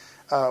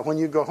 When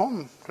you go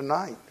home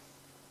tonight,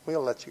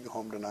 we'll let you go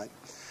home tonight.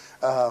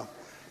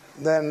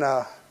 Then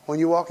when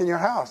you walk in your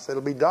house,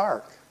 it'll be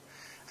dark.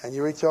 And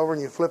you reach over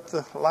and you flip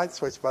the light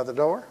switch by the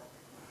door.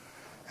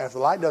 And if the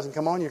light doesn't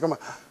come on, you come,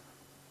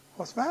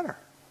 what's the matter?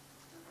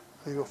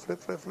 And you go flip,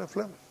 flip, flip,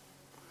 flip.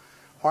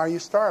 Why are you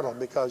startled?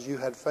 Because you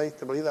had faith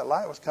to believe that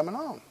light was coming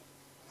on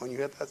when you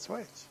hit that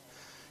switch.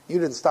 You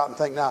didn't stop and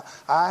think, now,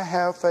 I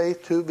have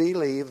faith to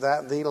believe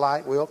that the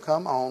light will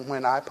come on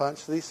when I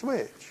punch the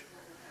switch.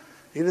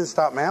 You didn't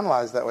stop and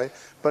analyze that way,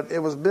 but it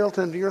was built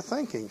into your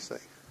thinking, see.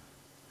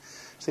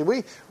 See,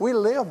 we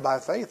live by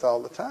faith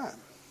all the time.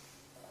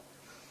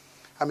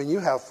 I mean, you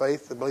have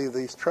faith to believe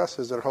these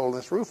trusses that are holding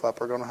this roof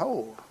up are going to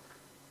hold.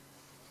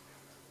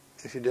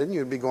 If you didn't,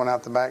 you'd be going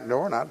out the back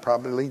door, and I'd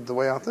probably lead the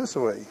way out this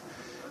way.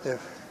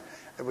 If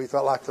we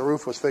felt like the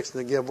roof was fixing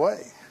to give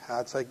way,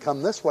 I'd say,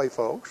 come this way,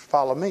 folks.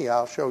 Follow me.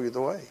 I'll show you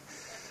the way.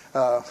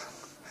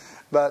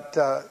 But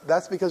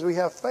that's because we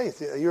have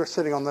faith. You're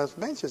sitting on those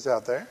benches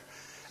out there,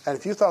 and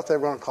if you thought they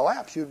were going to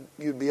collapse,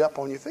 you'd be up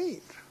on your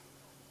feet.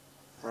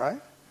 Right?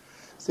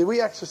 See,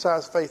 we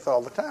exercise faith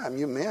all the time.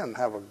 You men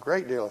have a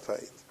great deal of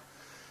faith.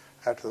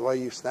 After the way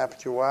you snap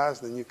at your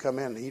wives, then you come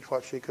in and eat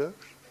what she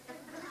cooks.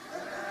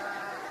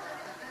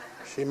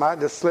 She might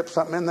just slip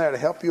something in there to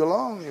help you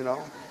along, you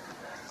know.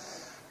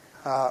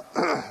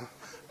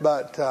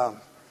 But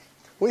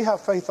we have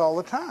faith all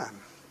the time.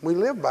 We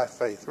live by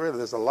faith, really.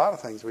 There's a lot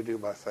of things we do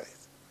by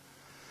faith.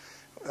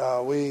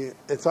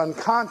 It's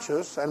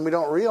unconscious, and we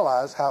don't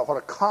realize what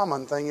a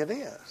common thing it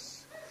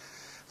is.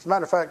 As a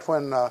matter of fact,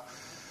 when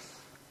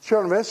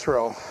children of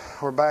Israel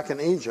were back in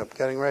Egypt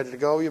getting ready to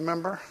go, you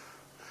remember?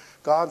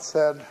 God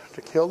said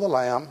to kill the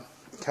lamb,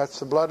 catch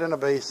the blood in a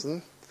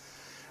basin,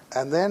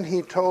 and then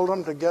he told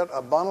them to get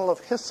a bundle of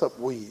hyssop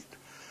weed.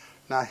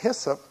 Now,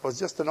 hyssop was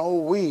just an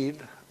old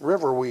weed,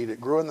 river weed. It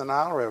grew in the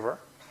Nile River,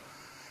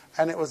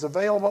 and it was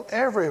available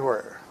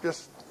everywhere.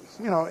 Just,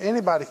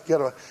 anybody could get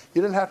you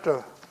didn't have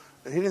to,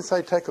 he didn't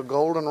say take a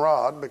golden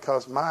rod,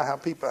 because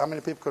how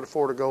many people could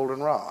afford a golden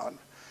rod?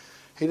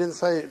 He didn't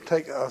say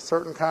take a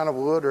certain kind of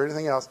wood or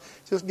anything else.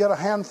 Just get a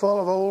handful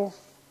of old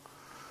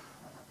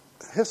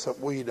hyssop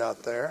weed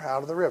out there,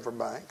 out of the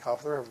riverbank,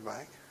 off the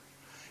riverbank.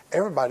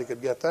 Everybody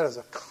could get that as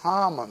a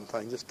common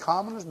thing, just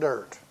common as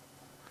dirt.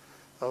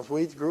 Those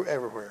weeds grew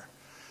everywhere.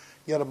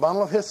 Get a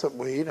bundle of hyssop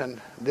weed and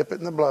dip it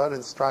in the blood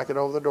and strike it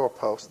over the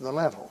doorpost and the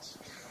lintels.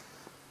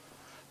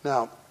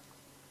 Now,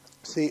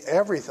 see,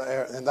 everything,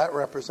 and that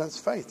represents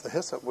faith. The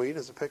hyssop weed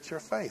is a picture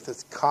of faith.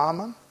 It's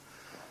common.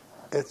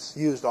 It's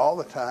used all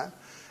the time.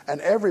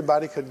 And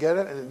everybody could get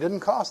it, and it didn't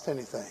cost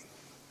anything.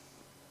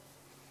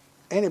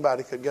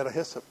 Anybody could get a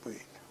hyssop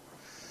weed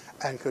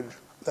and could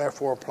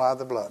therefore apply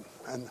the blood.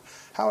 And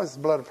how is the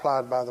blood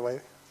applied, by the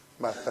way?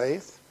 By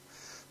faith.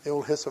 The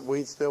old hyssop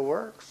weed still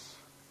works.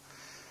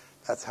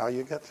 That's how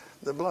you get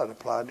the blood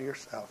applied to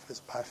yourself,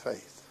 is by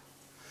faith.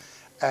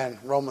 And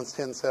Romans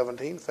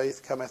 10:17,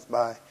 faith cometh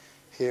by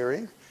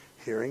hearing,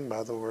 hearing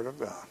by the word of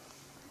God.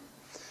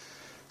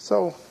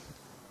 So,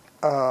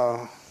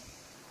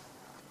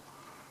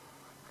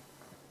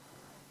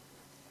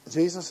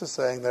 Jesus is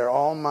saying they're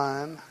all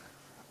mine,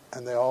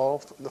 and they're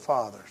all the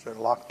Father's. They're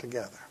locked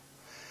together.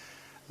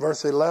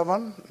 Verse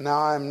 11, now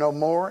I am no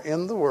more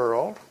in the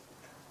world,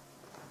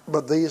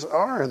 but these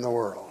are in the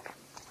world.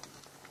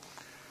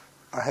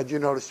 Had you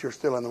noticed you're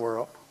still in the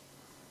world?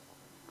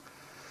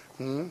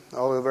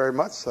 Oh, very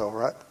much so,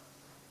 right?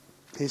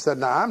 He said,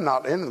 now I'm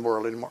not in the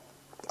world anymore.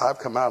 I've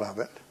come out of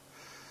it.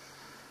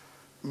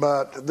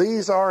 But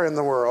these are in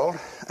the world,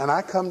 and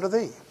I come to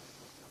thee.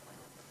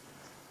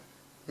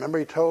 Remember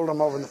he told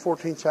them over in the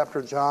 14th chapter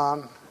of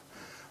John,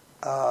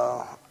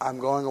 I'm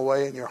going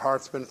away and your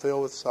heart's been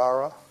filled with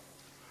sorrow.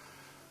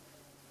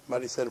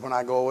 But he said, when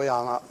I go away,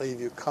 I'll not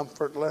leave you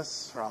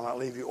comfortless, or I'll not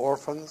leave you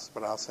orphans,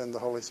 but I'll send the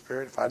Holy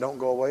Spirit. If I don't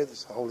go away,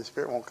 the Holy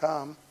Spirit won't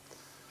come.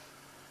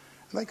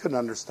 And they couldn't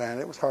understand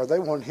it. It was hard. They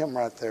wanted him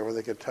right there where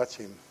they could touch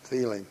him,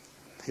 feel him,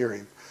 hear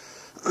him.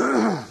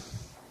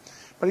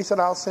 But he said,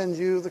 I'll send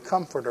you the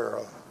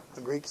Comforter.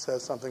 The Greek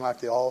says something like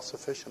the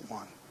all-sufficient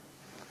one.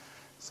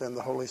 Send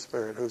the Holy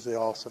Spirit, who's the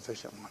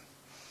all-sufficient one.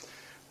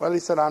 Well, he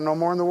said, I'm no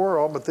more in the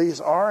world, but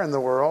these are in the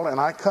world, and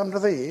I come to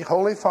thee,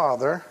 Holy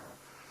Father.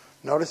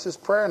 Notice his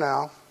prayer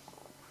now.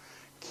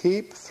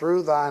 Keep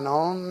through thine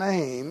own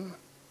name,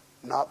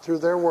 not through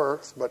their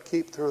works, but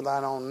keep through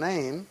thine own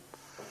name,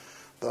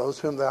 those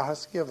whom thou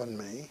hast given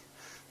me,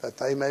 that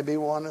they may be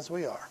one as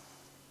we are.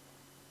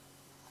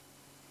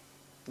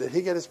 Did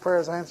he get his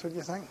prayers answered,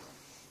 you think?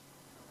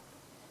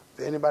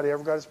 If anybody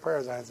ever got his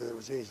prayers answered, it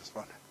was Jesus,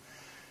 wasn't it?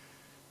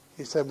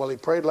 He said, well, he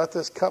prayed, let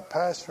this cup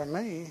pass from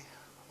me.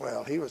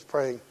 Well, he was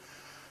praying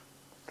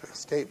to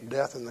escape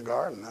death in the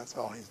garden. That's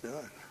all he's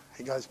doing.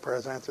 He got his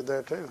prayers answered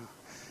there too.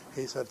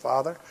 He said,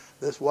 Father,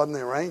 this wasn't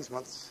the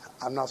arrangements.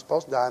 I'm not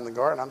supposed to die in the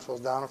garden. I'm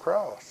supposed to die on a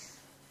cross.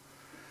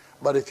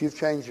 But if you've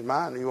changed your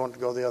mind and you want to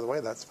go the other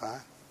way, that's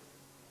fine.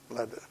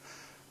 Let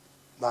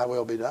thy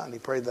will be done. He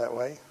prayed that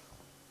way,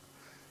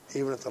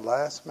 even at the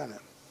last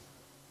minute.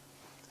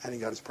 And he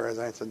got his prayers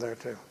answered there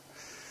too.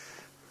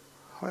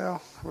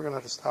 Well, we're going to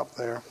have to stop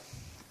there.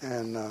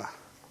 And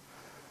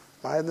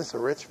isn't this a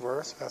rich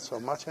verse? Got so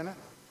much in it.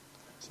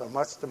 So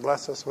much to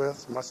bless us with,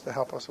 so much to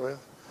help us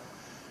with.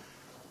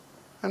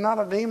 And not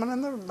a demon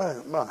in the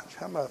bunch.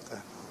 How about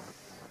that?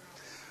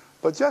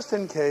 But just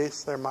in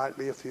case there might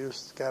be a few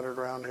scattered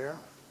around here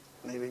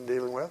needing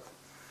dealing with.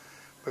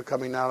 We're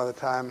coming now to the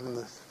time when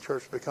the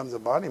church becomes a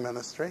body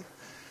ministry.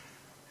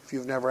 If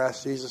you've never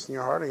asked Jesus in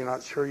your heart, or you're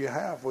not sure you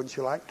have, wouldn't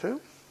you like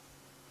to?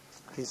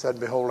 He said,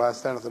 behold, I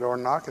stand at the door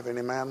and knock. If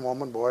any man,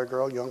 woman, boy,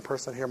 girl, young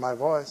person hear my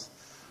voice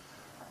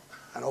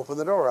and open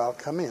the door, I'll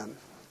come in.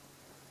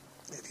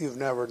 If you've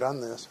never done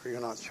this, or you're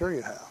not sure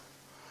you have,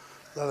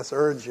 let us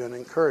urge you and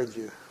encourage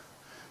you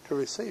to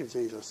receive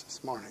Jesus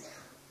this morning.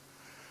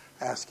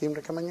 Ask him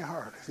to come in your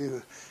heart. If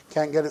you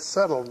can't get it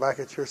settled back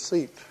at your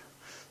seat,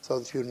 so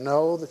that you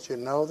know that you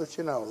know that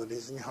you know that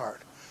he's in your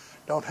heart,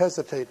 don't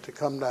hesitate to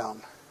come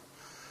down.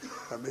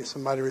 There'll be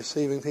somebody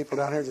receiving people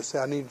down here. Just say,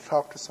 I need to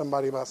talk to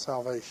somebody about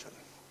salvation.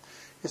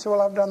 You say,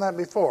 well, I've done that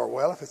before.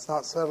 Well, if it's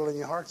not settled in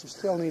your heart, you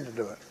still need to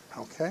do it.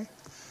 Okay?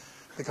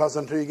 Because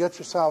until you get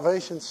your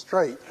salvation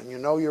straight and you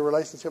know your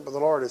relationship with the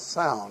Lord is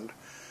sound,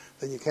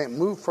 then you can't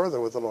move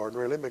further with the Lord,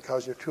 really,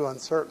 because you're too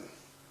uncertain.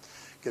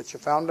 Get your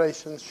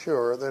foundation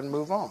sure, then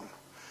move on.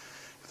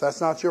 If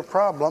that's not your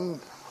problem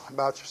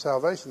about your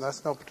salvation,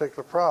 that's no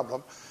particular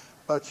problem,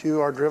 but you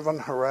are driven,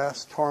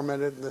 harassed,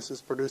 tormented, and this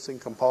is producing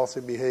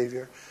compulsive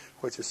behavior,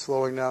 which is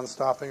slowing down,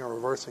 stopping, or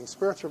reversing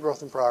spiritual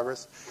growth and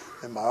progress,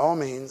 then by all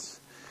means,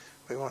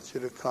 we want you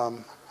to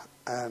come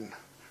and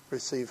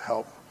receive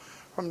help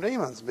from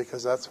demons,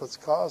 because that's what's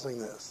causing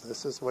this.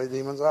 This is the way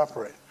demons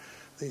operate.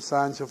 These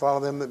signs shall follow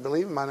them that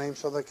believe in my name,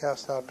 shall they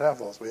cast out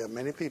devils. We have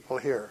many people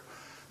here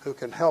who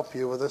can help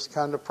you with this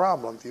kind of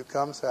problem. If you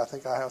come, say, I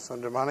think I have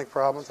some demonic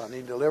problems, I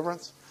need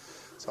deliverance.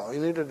 That's all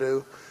you need to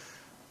do.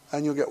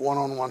 And you'll get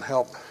one-on-one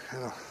help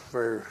in a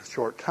very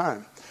short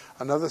time.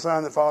 Another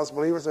sign that follows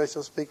believers, they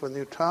shall speak with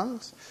new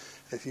tongues.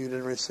 If you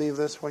didn't receive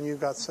this when you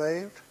got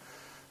saved,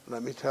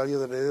 let me tell you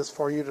that it is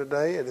for you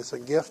today. It is a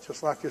gift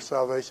just like your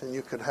salvation.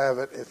 You could have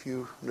it if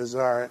you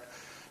desire it.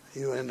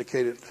 You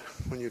indicate it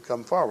when you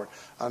come forward.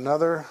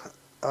 Another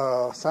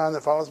sign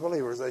that follows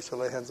believers, they shall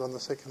lay hands on the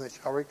sick and they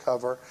shall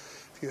recover.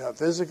 If you have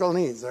physical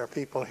needs, there are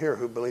people here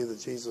who believe that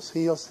Jesus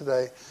heals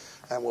today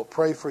and will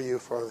pray for you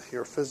for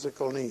your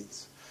physical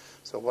needs.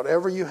 So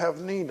whatever you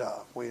have need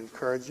of, we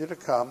encourage you to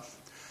come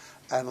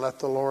and let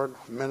the Lord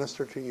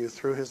minister to you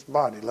through his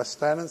body. Let's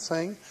stand and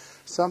sing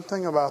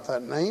something about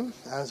that name.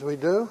 As we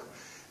do,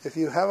 if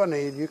you have a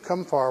need, you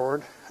come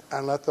forward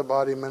and let the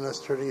body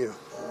minister to you.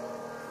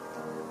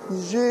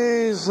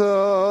 Jesus,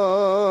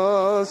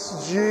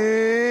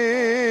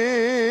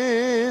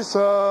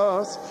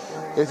 Jesus.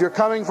 If you're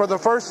coming for the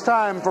first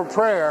time for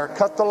prayer,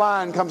 cut the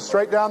line, come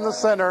straight down the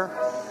center,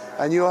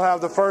 and you'll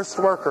have the first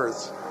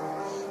workers.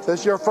 If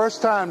this is your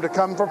first time to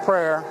come for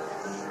prayer,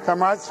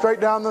 come right straight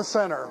down the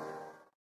center.